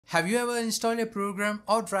Have you ever installed a program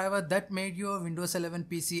or driver that made your Windows 11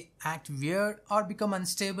 PC act weird or become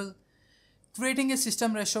unstable? Creating a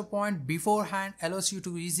system restore point beforehand allows you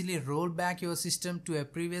to easily roll back your system to a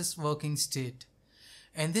previous working state.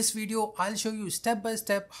 In this video, I'll show you step by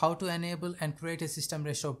step how to enable and create a system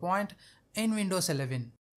restore point in Windows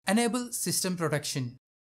 11. Enable System Protection.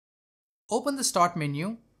 Open the Start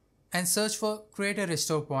menu and search for Create a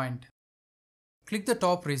Restore Point. Click the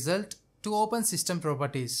top result to open System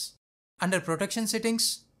Properties. Under Protection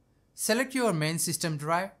Settings, select your main system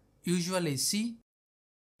drive, usually C,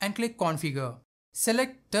 and click Configure.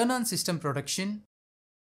 Select Turn on System Protection.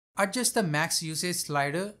 Adjust the max usage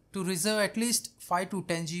slider to reserve at least 5 to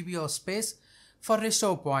 10 GB of space for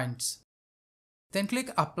restore points. Then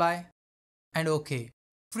click Apply and OK.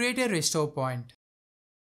 Create a restore point.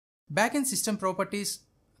 Back in System Properties,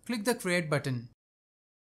 click the Create button.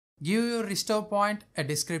 Give your restore point a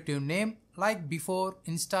descriptive name like before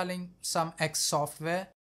installing some X software.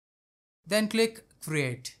 Then click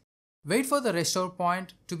Create. Wait for the restore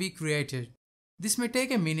point to be created. This may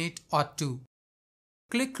take a minute or two.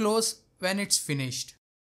 Click Close when it's finished.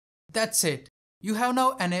 That's it. You have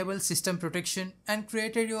now enabled system protection and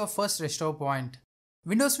created your first restore point.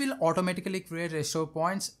 Windows will automatically create restore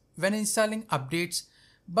points when installing updates,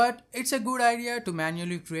 but it's a good idea to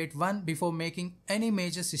manually create one before making any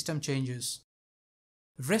major system changes.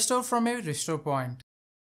 Restore from a restore point.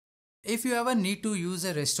 If you ever need to use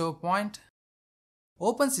a restore point,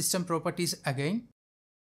 open System Properties again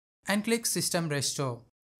and click System Restore.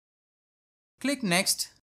 Click Next.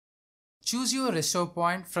 Choose your restore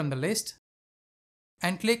point from the list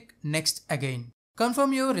and click Next again.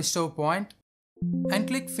 Confirm your restore point and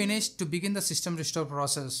click Finish to begin the system restore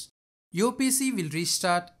process. Your PC will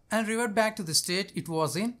restart and revert back to the state it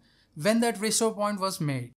was in when that restore point was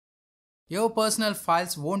made. Your personal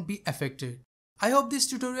files won't be affected. I hope this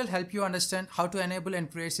tutorial helped you understand how to enable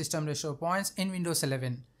and create system restore points in Windows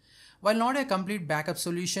 11. While not a complete backup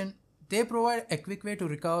solution, they provide a quick way to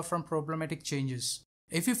recover from problematic changes.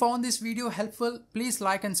 If you found this video helpful, please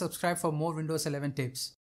like and subscribe for more Windows 11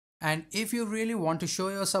 tips. And if you really want to show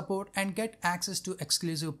your support and get access to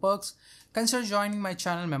exclusive perks, consider joining my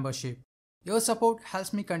channel membership. Your support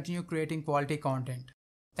helps me continue creating quality content.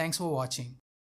 Thanks for watching.